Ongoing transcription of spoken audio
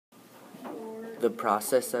The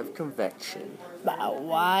Process of Convection by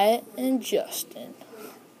Wyatt and Justin.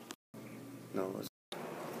 No.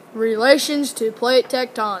 Relations to plate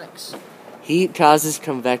tectonics. Heat causes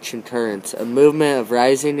convection currents, a movement of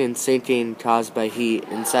rising and sinking caused by heat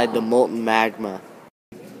inside the molten magma.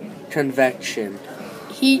 Convection.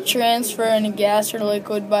 Heat transfer in a gas or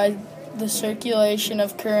liquid by the circulation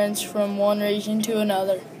of currents from one region to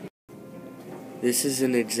another. This is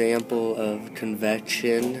an example of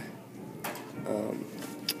convection.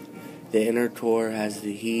 The inner core has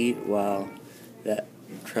the heat, while the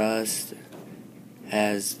crust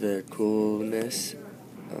has the coolness.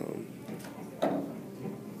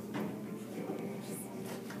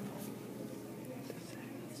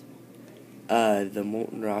 The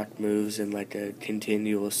molten rock moves in like a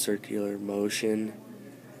continuous circular motion.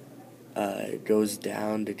 It goes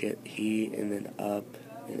down to get heat and then up,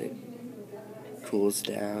 and it cools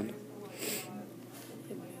down.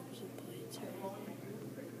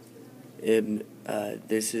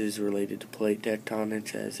 This is related to plate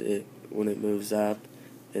tectonics, as when it moves up,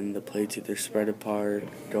 then the plates either spread apart,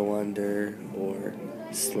 go under, or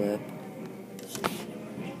slip.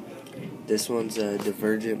 This one's a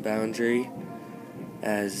divergent boundary,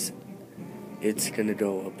 as it's going to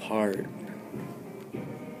go apart.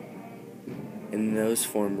 And those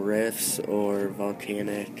form rifts or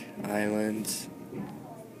volcanic islands.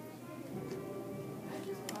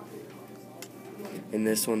 And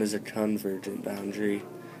this one is a convergent boundary,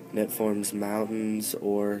 and it forms mountains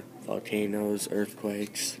or volcanoes,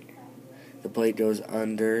 earthquakes. The plate goes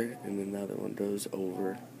under, and then the other one goes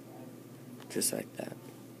over, just like that.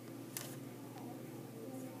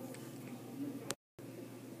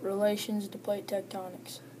 Relations to plate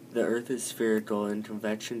tectonics. The Earth is spherical, and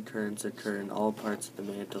convection currents occur in all parts of the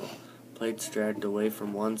mantle. Plates dragged away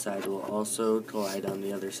from one side will also collide on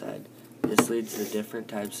the other side. This leads to different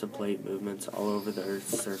types of plate movements all over the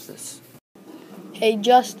Earth's surface. Hey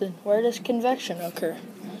Justin, where does convection occur?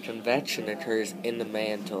 Convection occurs in the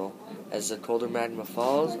mantle. As the colder magma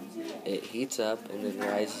falls, it heats up and then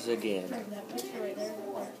rises again.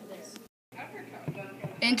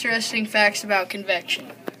 Interesting facts about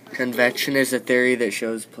convection. Convection is a theory that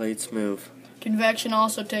shows plates move. Convection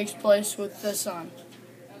also takes place with the sun.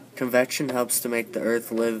 Convection helps to make the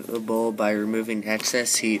Earth livable by removing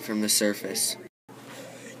excess heat from the surface.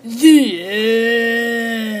 The